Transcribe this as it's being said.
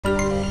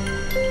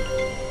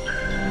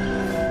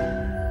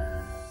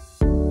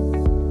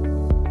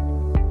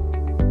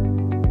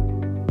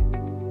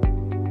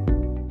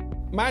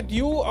Matt,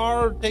 you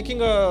are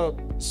taking a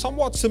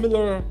somewhat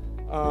similar,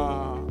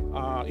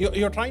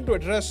 you're trying to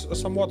address a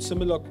somewhat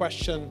similar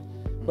question,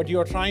 but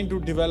you're trying to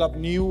develop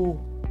new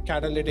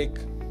catalytic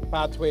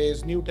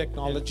pathways, new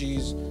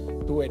technologies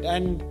to it.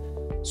 And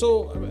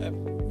so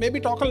maybe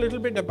talk a little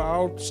bit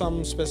about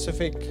some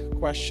specific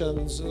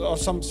questions or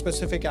some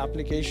specific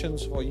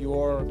applications for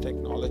your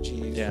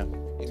technologies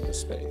in the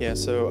space. Yeah,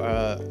 so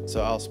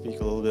I'll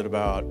speak a little bit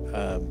about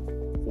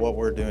what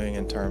we're doing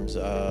in terms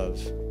of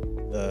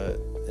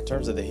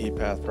the heat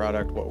path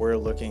product. What we're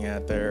looking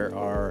at there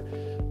are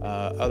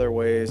other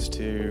ways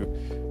to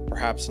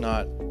perhaps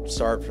not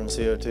start from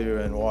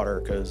CO2 and water,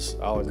 because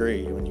I'll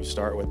agree, when you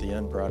start with the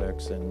end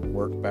products and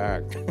work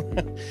back,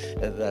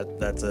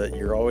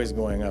 you're always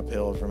going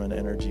uphill from an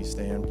energy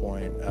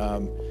standpoint.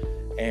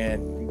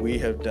 And we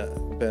have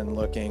been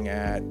looking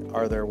at,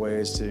 are there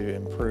ways to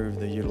improve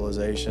the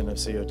utilization of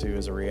CO2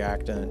 as a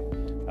reactant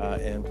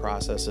in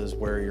processes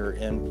where your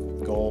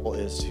end goal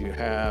is to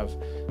have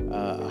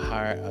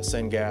a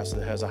syngas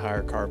that has a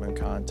higher carbon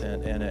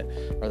content in it?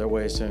 Are there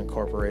ways to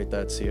incorporate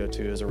that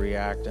CO2 as a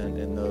reactant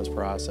in those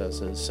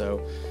processes?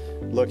 So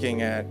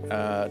looking at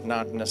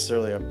not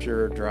necessarily a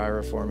pure dry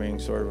reforming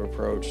sort of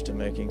approach to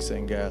making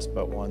syngas,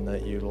 but one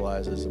that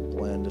utilizes a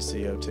blend of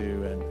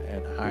CO2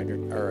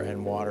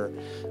 and water.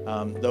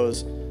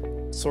 Those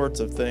sorts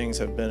of things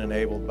have been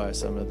enabled by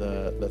some of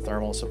the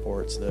thermal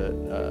supports that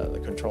the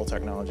control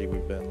technology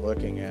we've been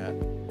looking at.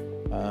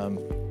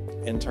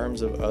 In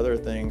terms of other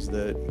things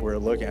that we're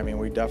looking, I mean,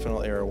 we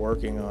definitely are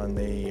working on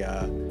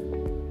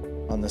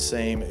the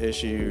same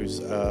issues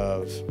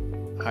of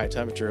high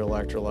temperature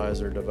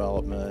electrolyzer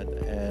development,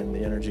 and the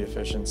energy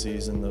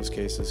efficiencies in those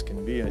cases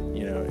can be,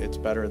 it's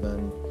better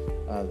than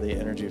the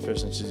energy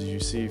efficiencies you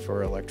see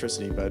for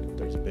electricity, but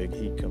there's a big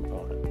heat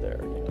component there.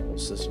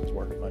 Those systems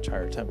work at much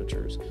higher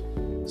temperatures.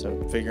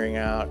 So figuring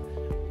out,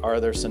 are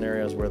there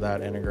scenarios where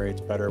that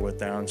integrates better with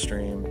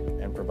downstream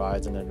and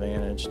provides an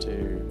advantage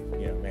to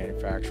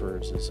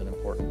manufacturers is an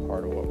important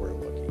part of what we're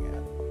looking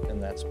at in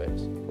that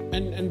space.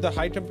 And the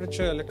high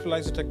temperature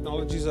electrolyzer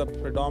technologies are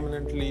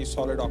predominantly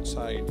solid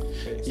oxide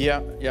based?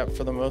 Yeah,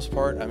 for the most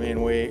part. I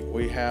mean,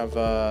 we have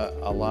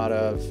a lot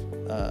of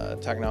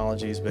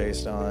technologies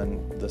based on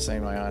the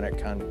same ionic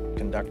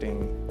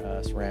conducting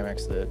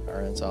ceramics that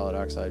are in solid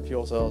oxide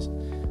fuel cells.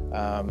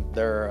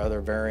 There are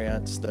other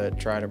variants that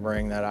try to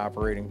bring that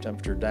operating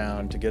temperature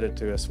down to get it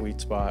to a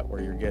sweet spot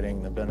where you're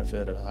getting the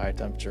benefit of high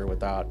temperature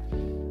without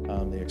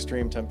the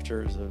extreme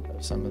temperatures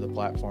of some of the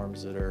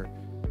platforms that are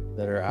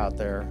out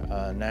there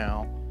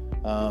now.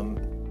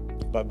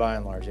 But by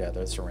and large, yeah,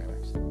 they're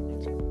ceramics.